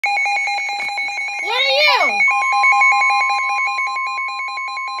you!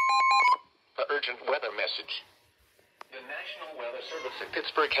 An urgent weather message. The National Weather Service at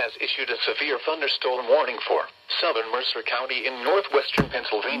Pittsburgh has issued a severe thunderstorm warning for southern Mercer County in northwestern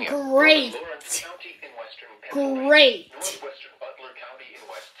Pennsylvania. Great. Lawrence County in western Pennsylvania. Great. Northwestern Butler County in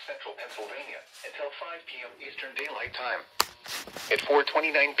west central Pennsylvania until 5 p.m. Eastern Daylight Time. At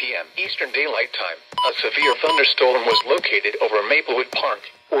 4:29 p.m. Eastern Daylight Time, a severe thunderstorm was located over Maplewood Park,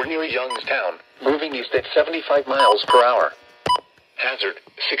 or near Youngstown, moving east at 75 miles per hour. Hazard,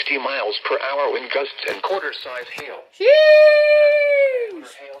 60 miles per hour wind gusts and quarter-size hail. Jeez.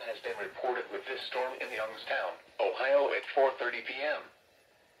 Hail has been reported with this storm in Youngstown, Ohio at 4:30 p.m.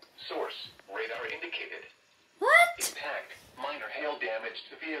 Source, radar indicated. What? Impact, minor hail damage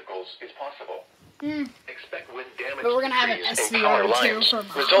to vehicles is possible. Expect wind damage But we're gonna to have an trees and power SVR too lines, for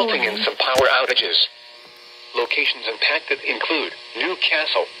resulting in Halloween. some power outages. Locations impacted include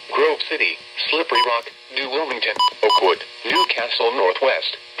Newcastle, Grove City, Slippery Rock, New Wilmington, Oakwood, Newcastle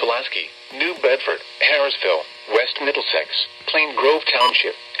Northwest, Pulaski, New Bedford, Harrisville, West Middlesex, Plain Grove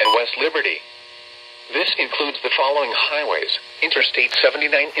Township, and West Liberty. This includes the following highways: Interstate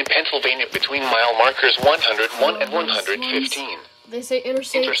 79 in Pennsylvania between mile markers 101 and 115. They say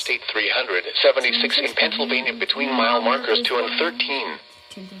interstate. Interstate 376 in Pennsylvania between mile markers 2 and 13.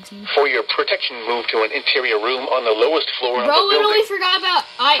 For your protection, move to an interior room on the lowest floor of the Bro, building. literally forgot about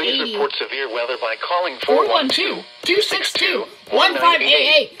Please I-80. report severe weather by calling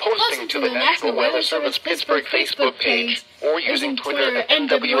 412-262-1988, posting to the National Weather Service Pittsburgh Facebook page, or using Twitter at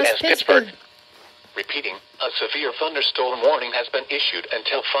NWS Pittsburgh. Repeating, a severe thunderstorm warning has been issued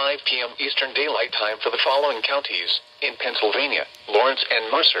until 5 p.m. Eastern Daylight Time for the following counties in Pennsylvania: Lawrence and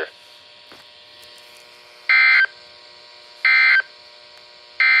Mercer,